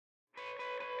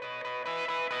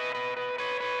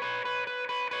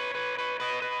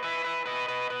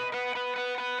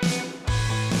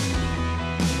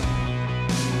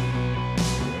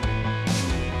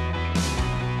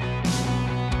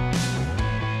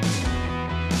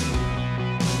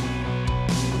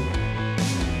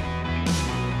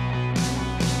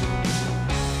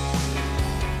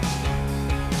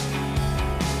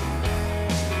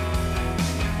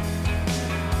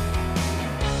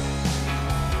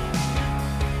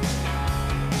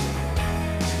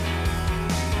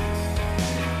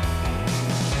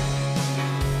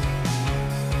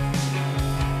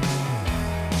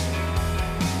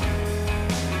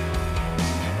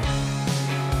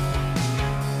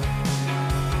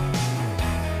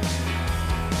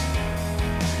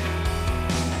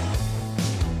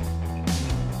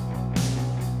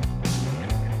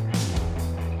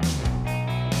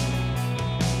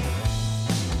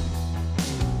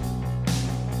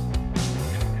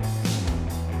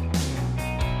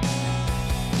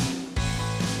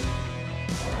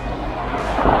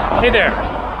Hey there.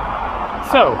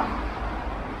 So,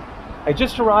 I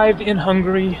just arrived in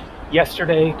Hungary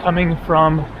yesterday, coming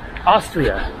from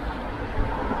Austria.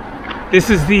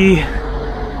 This is the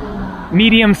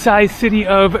medium-sized city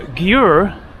of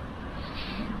Gyor.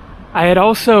 I had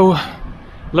also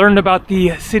learned about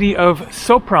the city of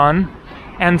Sopron,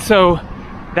 and so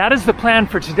that is the plan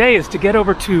for today, is to get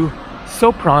over to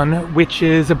Sopron, which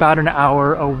is about an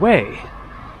hour away.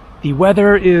 The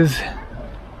weather is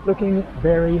looking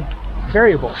very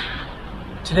variable.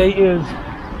 Today is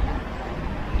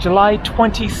July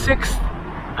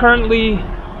 26th, currently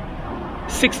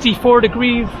 64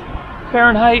 degrees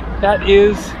Fahrenheit, that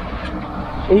is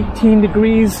 18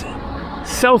 degrees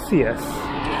Celsius,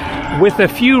 with a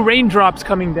few raindrops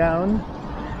coming down.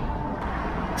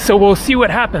 So we'll see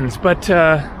what happens, but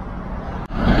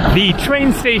the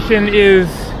train station is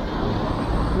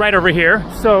right over here,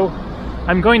 so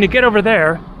I'm going to get over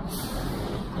there.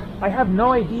 I have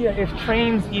no idea if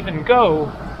trains even go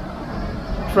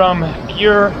from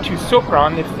Gyor to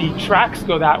Sopron, if the tracks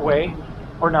go that way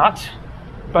or not,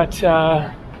 but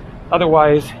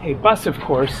otherwise a bus, of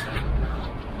course.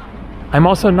 I'm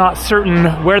also not certain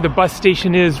where the bus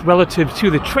station is relative to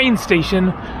the train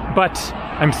station, but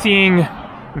I'm seeing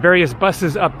various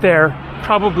buses up there.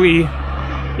 Probably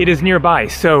it is nearby.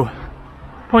 So,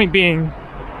 point being,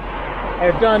 I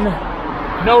have done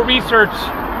no research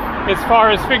as far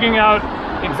as figuring out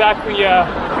exactly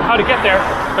how to get there,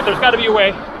 but there's got to be a way,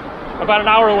 about an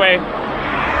hour away,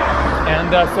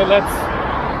 and so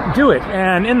let's do it.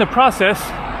 And in the process,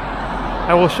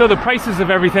 I will show the prices of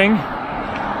everything,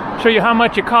 show you how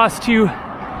much it costs to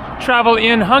travel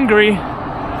in Hungary.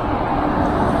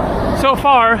 So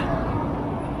far,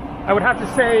 I would have to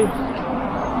say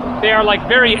they are like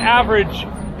very average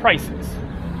prices.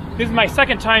 This is my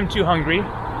second time to Hungary.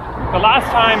 The last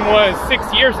time was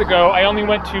 6 years ago. I only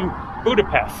went to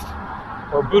Budapest,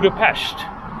 or Budapest,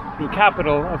 the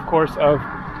capital, of course, of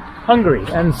Hungary.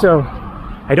 And so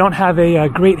I don't have a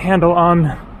great handle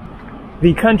on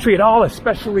the country at all,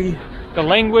 especially the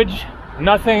language.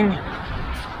 Nothing.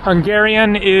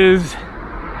 Hungarian is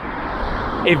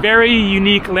a very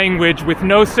unique language with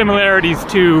no similarities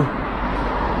to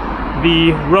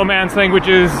the Romance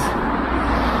languages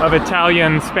of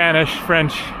Italian, Spanish,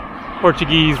 French,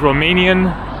 Portuguese,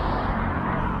 Romanian,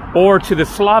 or to the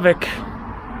Slavic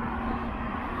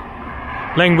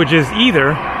languages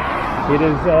either. It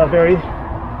is very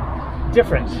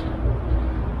different.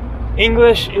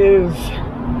 English is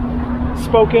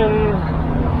spoken,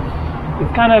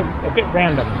 it's kind of a bit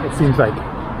random, it seems like.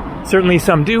 Certainly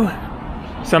some do,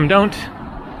 some don't.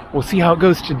 We'll see how it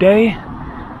goes today.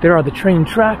 There are the train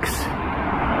tracks.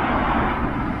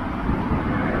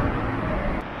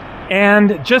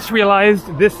 And just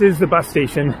realized this is the bus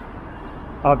station,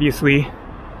 obviously.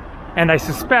 And I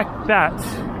suspect that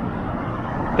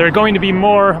there are going to be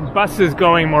more buses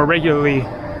going more regularly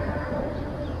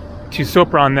to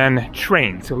Sopron than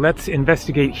trains. So let's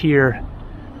investigate here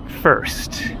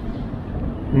first.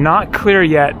 Not clear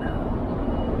yet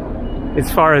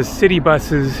as far as city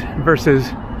buses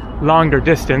versus longer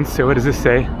distance. So what does this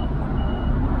say?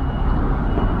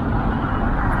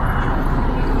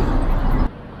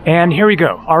 And here we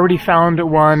go. Already found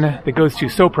one that goes to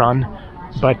Sopron,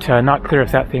 but not clear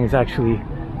if that thing is actually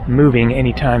moving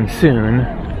anytime soon.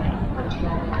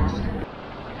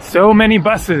 So many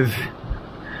buses.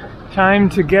 Time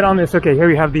to get on this. Okay, here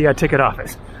we have the ticket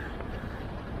office.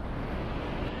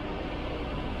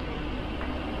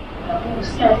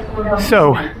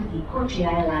 So,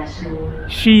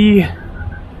 she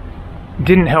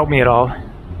didn't help me at all,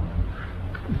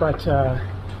 but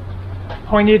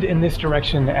pointed in this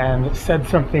direction and said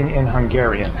something in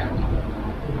Hungarian.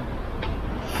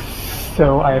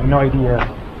 So I have no idea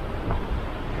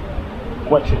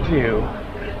what to do.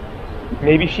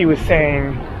 Maybe she was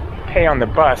saying pay on the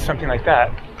bus, something like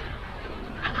that.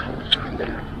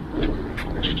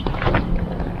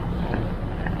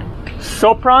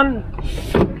 Sopron?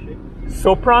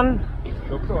 Sopron?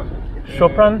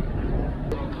 Sopron?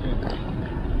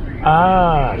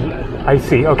 Ah, I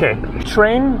see, okay.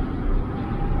 Train?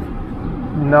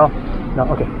 No,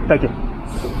 okay, thank you.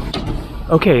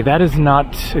 Okay, that is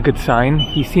not a good sign.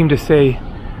 He seemed to say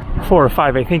 4 or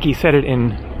 5. I think he said it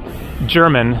in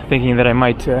German, thinking that I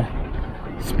might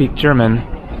speak German.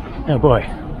 Oh boy.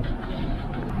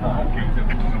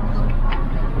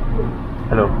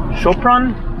 Hello.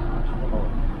 Sopron?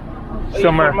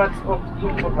 Somewhere.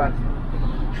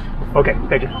 Okay,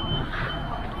 thank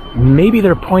you. Maybe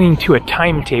they're pointing to a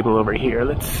timetable over here.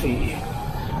 Let's see.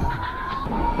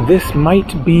 This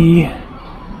might be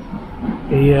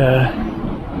a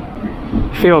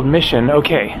failed mission.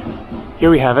 Okay, here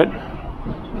we have it,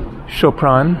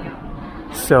 Sopron.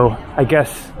 So I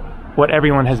guess what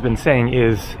everyone has been saying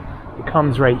is it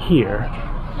comes right here.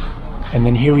 And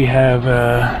then here we have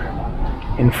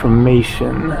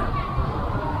information.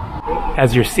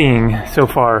 As you're seeing, so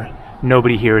far,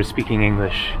 nobody here is speaking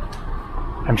English.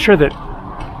 I'm sure that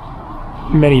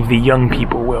many of the young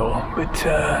people will, but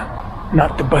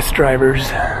not the bus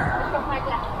drivers.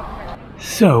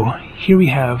 So, here we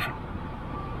have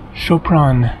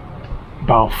Sopron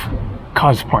Balf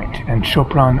Cospoint and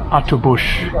Sopron Autobus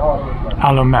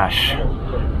Alomash,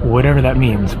 whatever that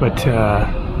means, but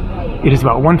it is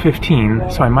about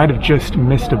 1:15, so I might have just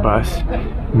missed a bus.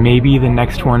 Maybe the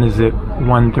next one is at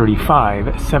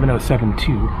 1:35,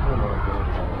 7072.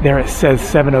 There it says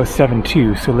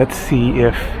 7072, so let's see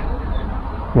if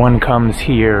one comes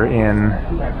here in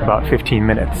about 15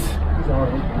 minutes.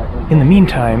 In the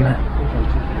meantime,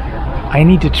 I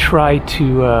need to try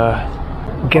to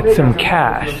get some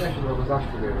cash.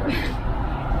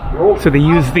 So they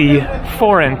use the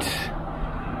forint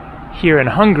here in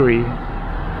Hungary,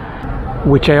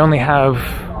 which I only have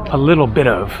a little bit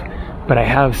of, but I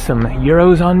have some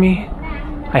euros on me,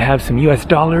 I have some US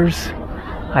dollars,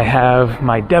 I have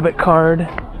my debit card.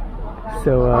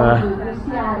 So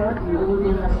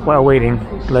while waiting,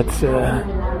 let's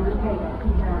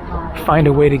find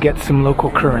a way to get some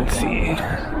local currency.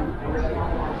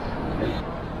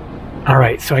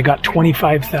 Alright, so I got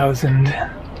 25,000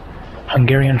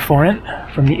 Hungarian forint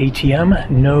from the ATM.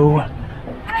 No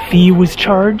fee was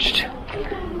charged.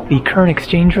 The current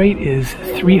exchange rate is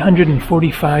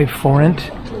 345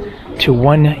 forint to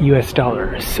 $1 US.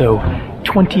 So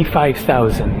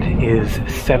 25,000 is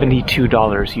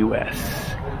 $72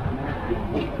 US.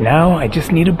 Now I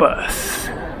just need a bus.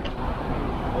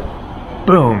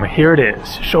 Boom, here it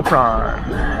is, Sopron.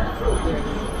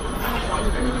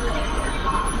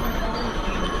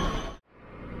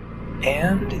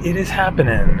 And it is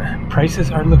happening.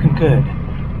 Prices are looking good.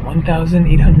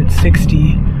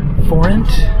 1,860 forint.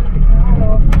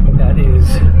 That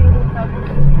is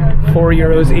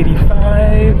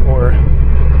 €4.85 or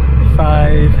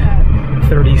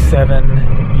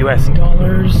 5.37 US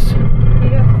dollars.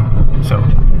 So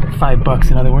 $5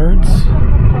 in other words.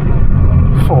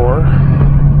 For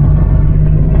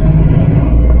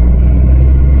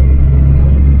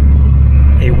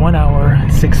a 1 hour,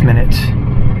 6 minute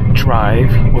drive.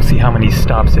 We'll see how many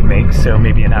stops it makes, so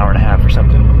maybe an hour and a half or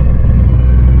something.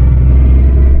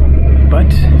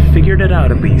 But figured it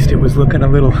out at least. It was looking a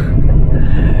little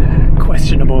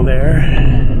questionable there.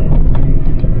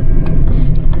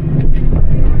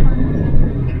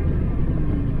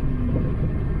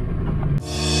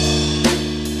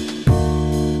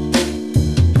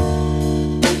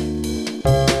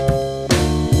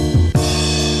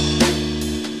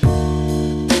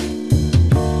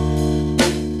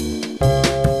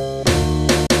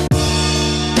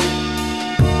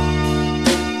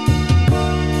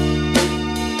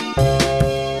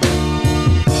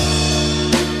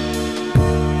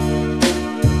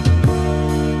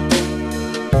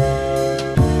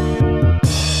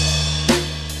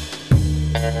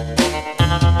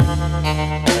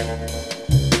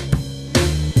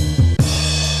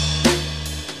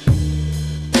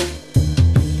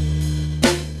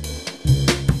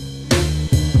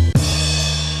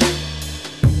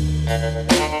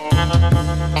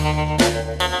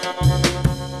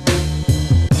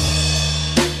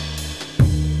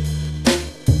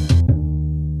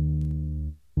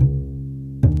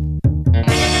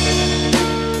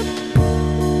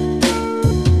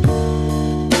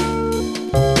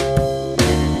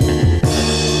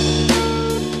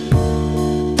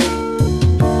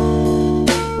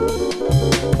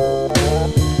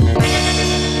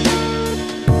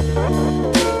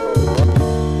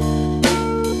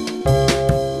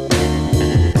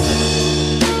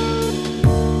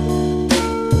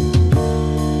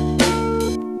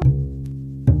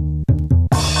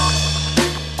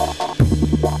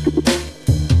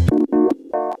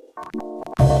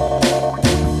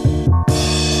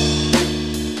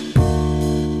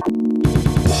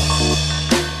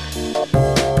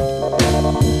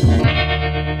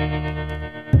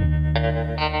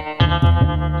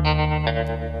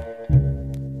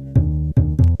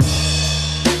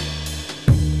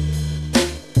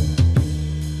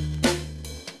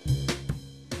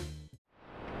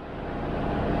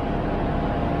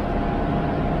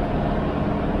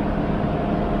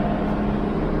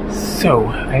 So,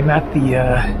 I'm at the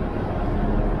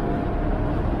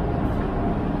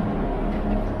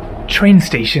train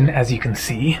station, as you can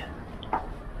see.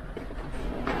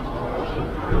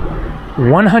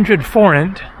 100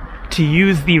 forint to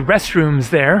use the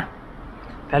restrooms there.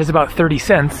 That is about 30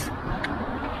 cents.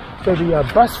 So the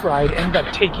bus ride ended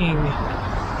up taking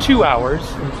 2 hours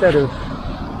instead of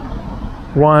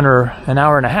 1 or an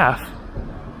hour and a half.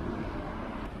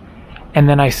 And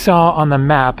then I saw on the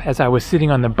map as I was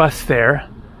sitting on the bus there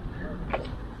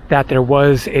that there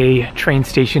was a train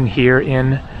station here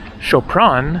in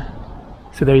Sopron.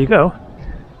 So there you go.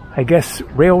 I guess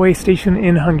railway station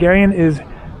in Hungarian is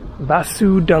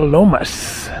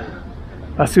Vasudalomas.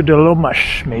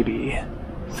 Vasudalomas, maybe.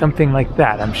 Something like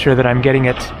that. I'm sure that I'm getting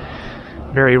it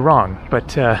very wrong.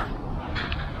 But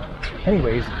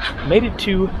anyways, made it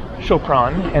to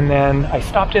Sopron, and then I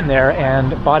stopped in there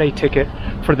and bought a ticket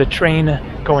for the train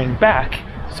going back.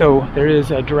 So there is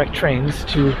direct trains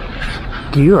to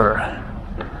Gyor.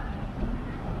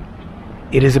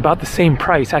 It is about the same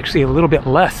price, actually a little bit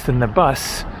less than the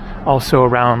bus, also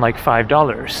around like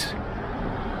 $5.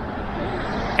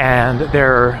 And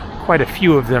there are quite a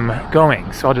few of them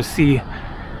going, so I'll just see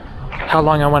how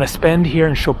long I want to spend here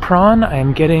in Sopron.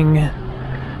 I'm getting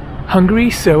hungry,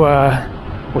 so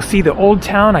we'll see the old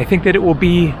town. I think that it will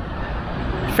be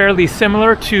fairly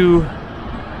similar to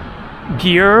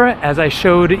Gyor as I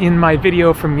showed in my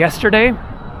video from yesterday,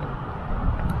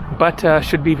 but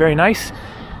should be very nice.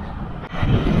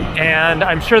 And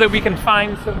I'm sure that we can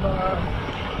find some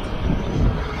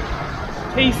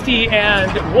tasty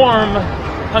and warm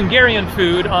Hungarian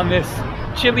food on this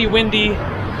chilly, windy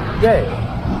day.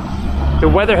 The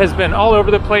weather has been all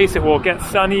over the place. It will get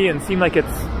sunny and seem like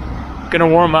it's gonna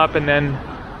warm up, and then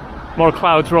more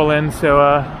clouds roll in,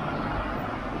 so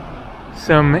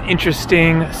some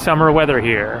interesting summer weather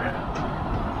here.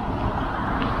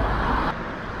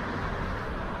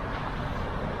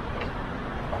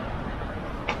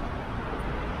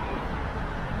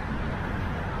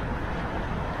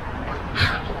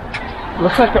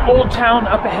 Looks like the old town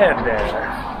up ahead there.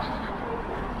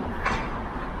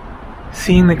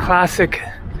 Seeing the classic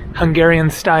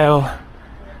Hungarian style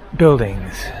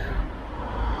buildings.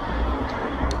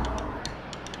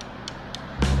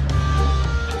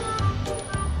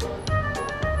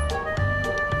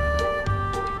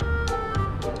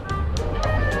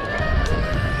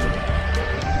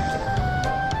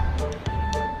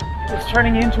 It's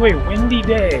turning into a windy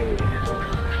day.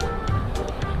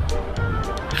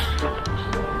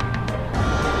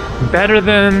 Better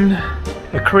than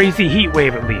a crazy heat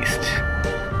wave, at least.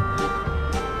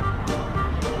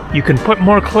 You can put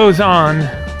more clothes on,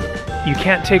 you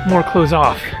can't take more clothes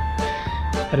off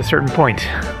at a certain point.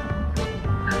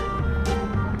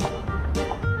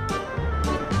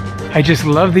 I just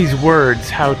love these words,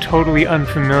 how totally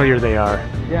unfamiliar they are.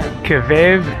 Yeah.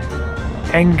 Kvev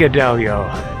Engadalyo,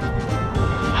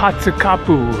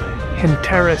 Hatsukapu,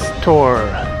 Hinteris Tor,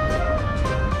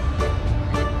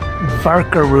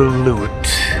 Varkarulut,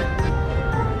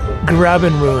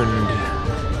 Grabenrund.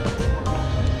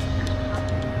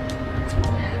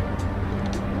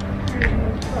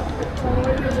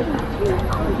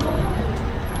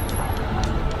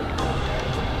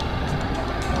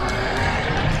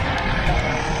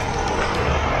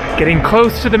 Getting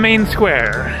close to the main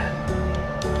square.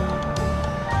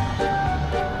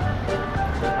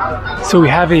 So we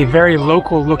have a very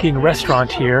local looking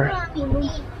restaurant here.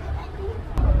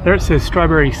 There it says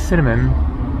strawberry cinnamon,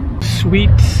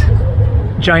 sweet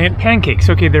giant pancakes.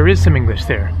 Okay, there is some English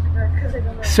there.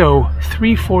 So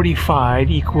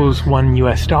 $3.45 equals $1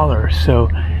 US.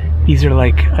 So these are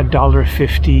like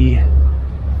 $1.50.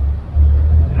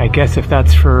 I guess if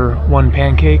that's for one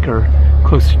pancake, or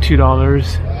close to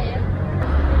 $2.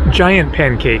 Giant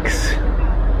pancakes.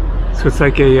 So it's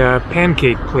like a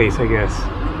pancake place, I guess.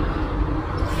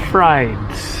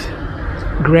 Frieds.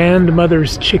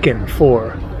 Grandmother's chicken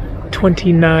for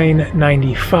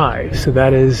 $29.95, so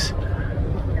that is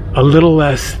a little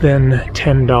less than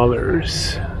 $10.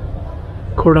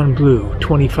 Cordon bleu,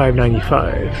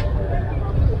 $25.95.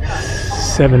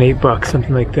 $7-8,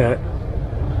 something like that.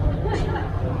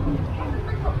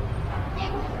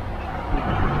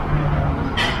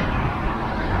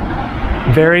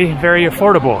 Very, very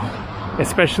affordable,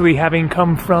 especially having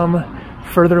come from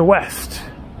further west.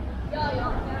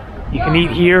 You can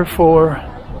eat here for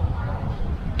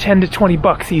 10 to 20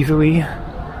 bucks easily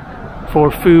for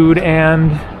food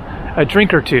and a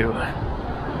drink or two.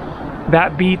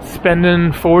 That beats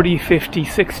spending 40, 50,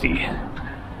 60.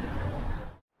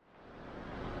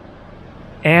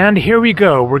 And here we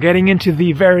go. We're getting into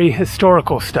the very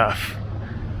historical stuff.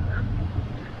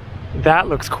 That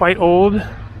looks quite old.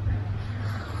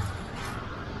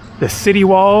 The city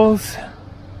walls.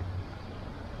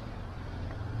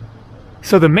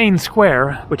 So the main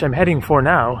square, which I'm heading for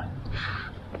now,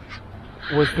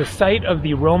 was the site of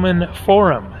the Roman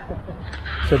Forum.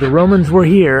 So the Romans were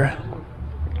here,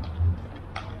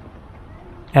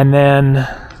 and then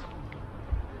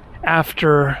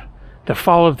after the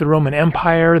fall of the Roman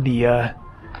Empire, the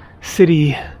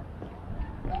city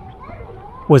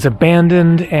was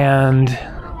abandoned, and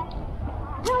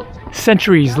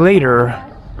centuries later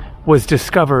was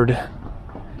discovered,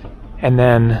 and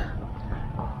then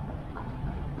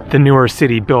the newer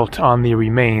city built on the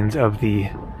remains of the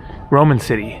Roman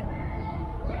city.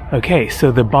 Okay,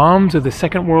 so the bombs of the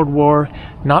Second World War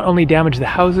not only damaged the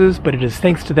houses, but it is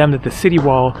thanks to them that the city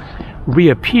wall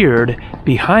reappeared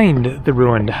behind the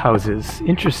ruined houses.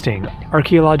 Interesting.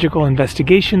 Archaeological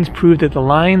investigations prove that the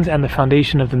lines and the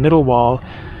foundation of the middle wall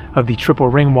of the triple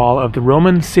ring wall of the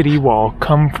Roman city wall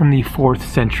come from the 4th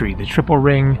century. The triple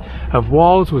ring of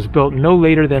walls was built no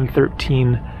later than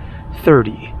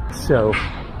 1330. So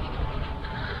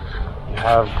you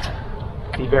have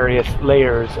the various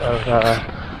layers of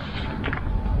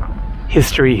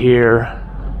history here,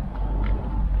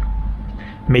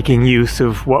 making use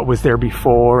of what was there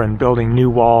before and building new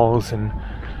walls and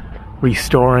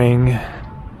restoring,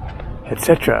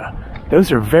 etc.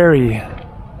 Those are very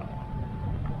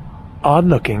odd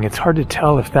looking. It's hard to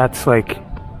tell if that's like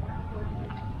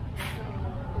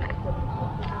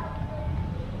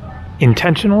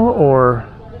intentional, or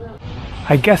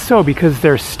I guess so, because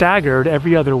they're staggered.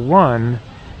 Every other one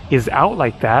is out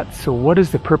like that. So what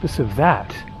is the purpose of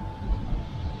that?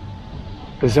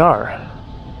 Bizarre.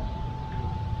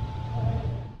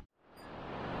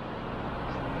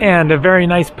 And a very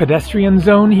nice pedestrian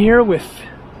zone here with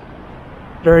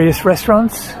various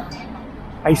restaurants,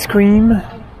 ice cream,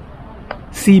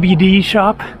 CBD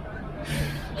shop.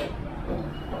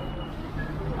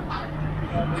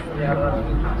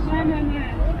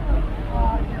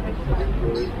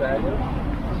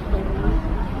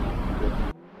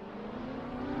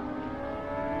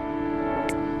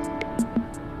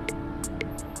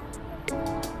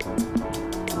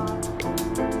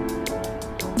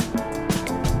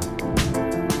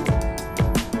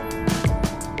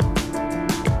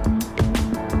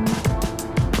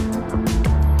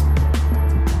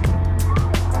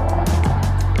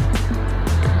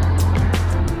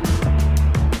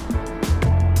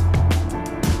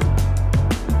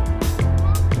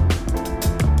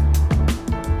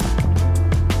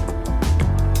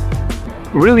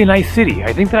 Really nice city.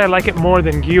 I think that I like it more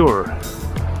than Gyor.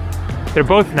 They're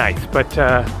both nice, but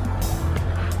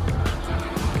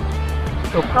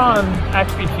Sopron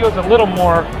actually feels a little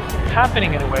more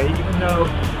happening in a way, even though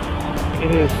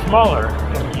it is smaller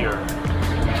than Gyor.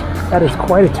 That is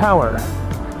quite a tower.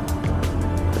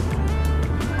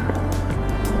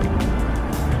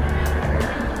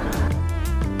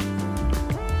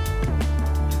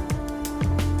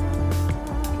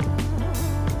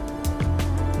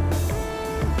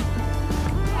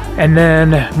 And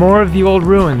then more of the old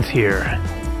ruins here.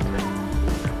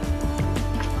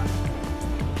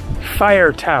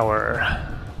 Fire tower.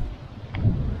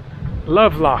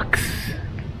 Love locks.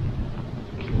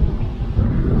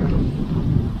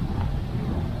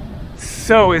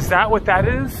 So is that what that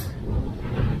is?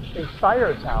 A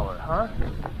fire tower, huh?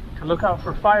 To look out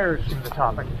for fires from the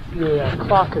top. I can see a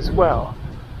clock as well.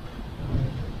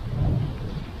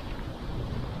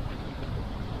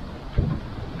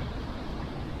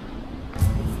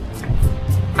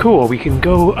 Cool, we can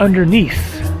go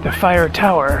underneath the fire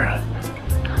tower.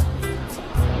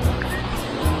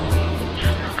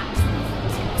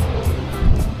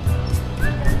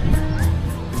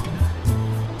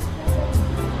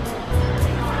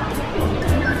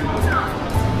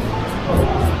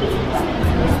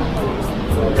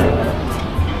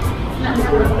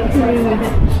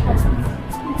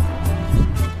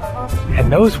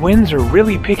 And those winds are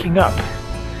really picking up.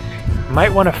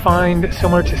 Might want to find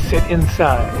somewhere to sit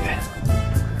inside.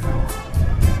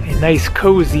 A nice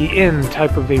cozy inn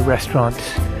type of a restaurant.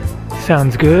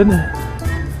 Sounds good.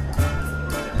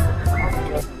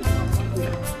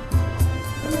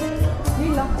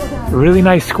 Really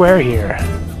nice square here.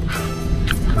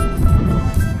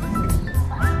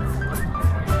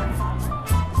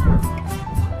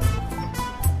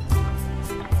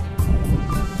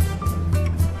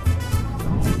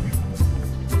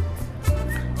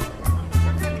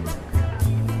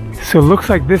 So it looks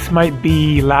like this might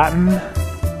be Latin.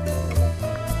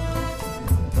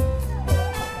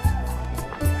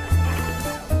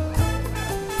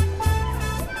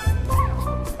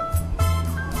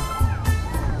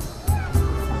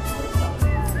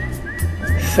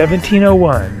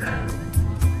 (1701).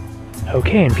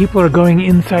 Okay, and people are going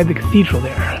inside the cathedral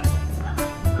there.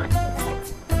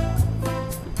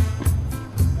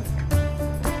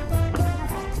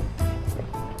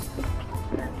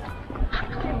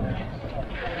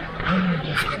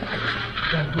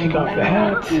 Take off the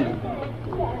hat.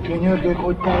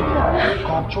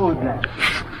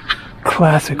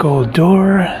 Classic old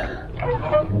door.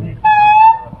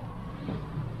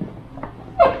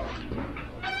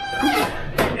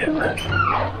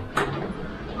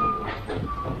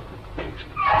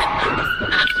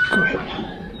 Go ahead.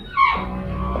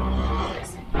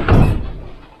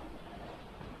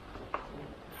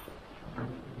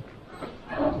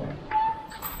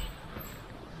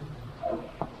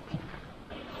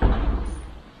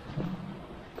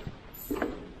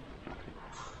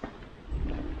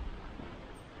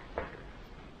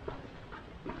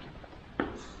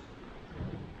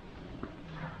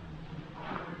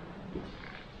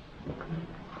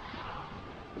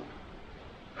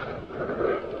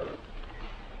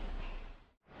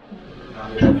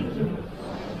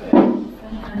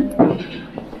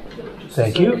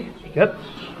 Thank you. Yep.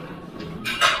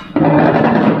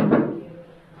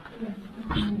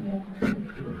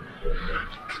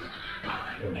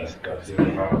 Nice cozy.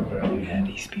 And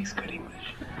he speaks good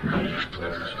English.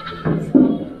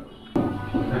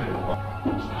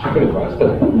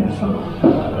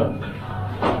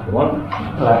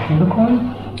 Black unicorn?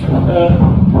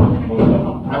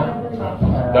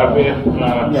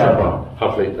 Sopron,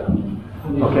 half liter.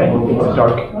 Okay, it's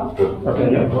dark. Okay,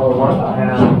 yeah.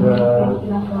 And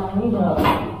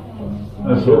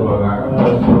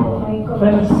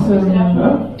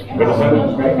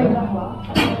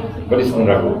venison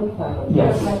ragu.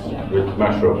 Yes. With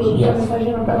mushrooms. Yes.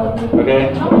 Okay.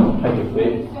 Thank you.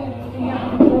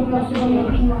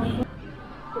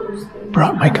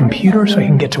 Brought my computer so I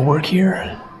can get to work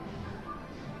here.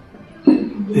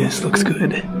 This looks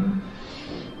good.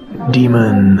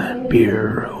 Demon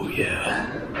beer, oh yeah.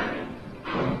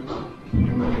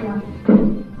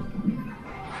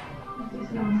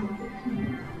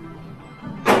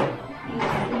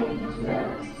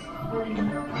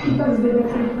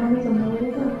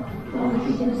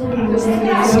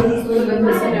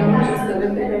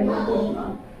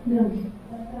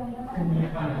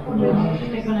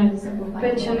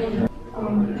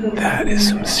 That is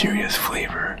some serious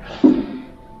flavor.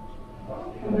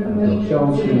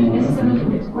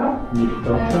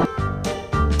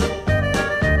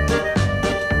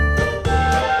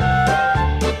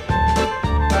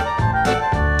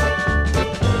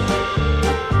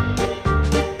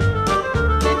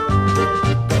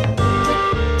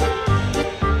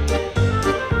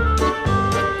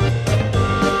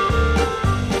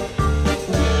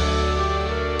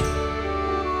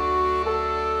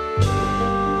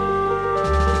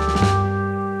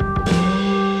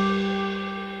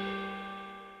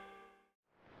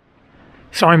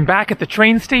 So I'm back at the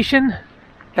train station.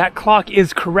 That clock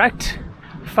is correct,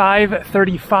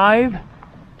 5:35.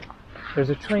 There's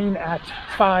a train at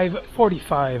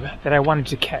 5:45 that I wanted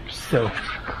to catch, so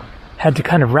had to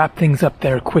kind of wrap things up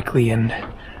there quickly and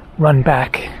run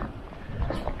back.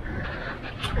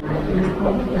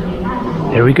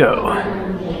 There we go.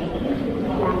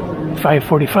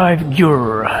 5:45,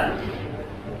 Gyor.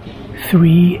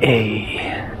 3A.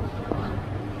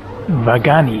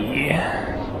 Vagani.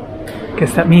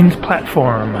 Guess that means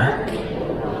platform.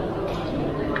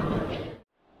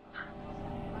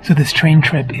 So this train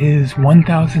trip is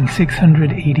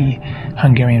 1,680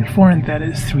 Hungarian forint. That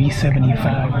is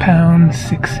 375 pounds,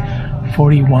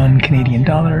 641 Canadian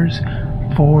dollars,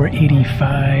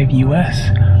 485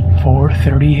 US,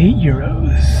 438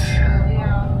 euros.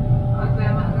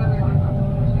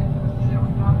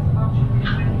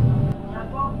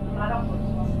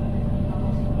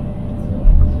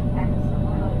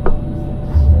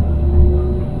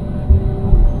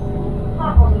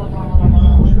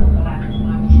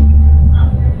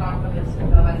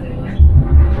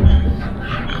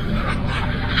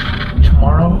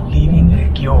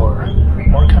 Gyor.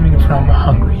 More coming from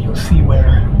Hungary. You'll see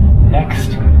where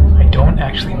next. I don't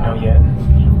actually know yet.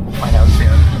 We'll find out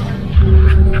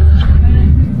soon.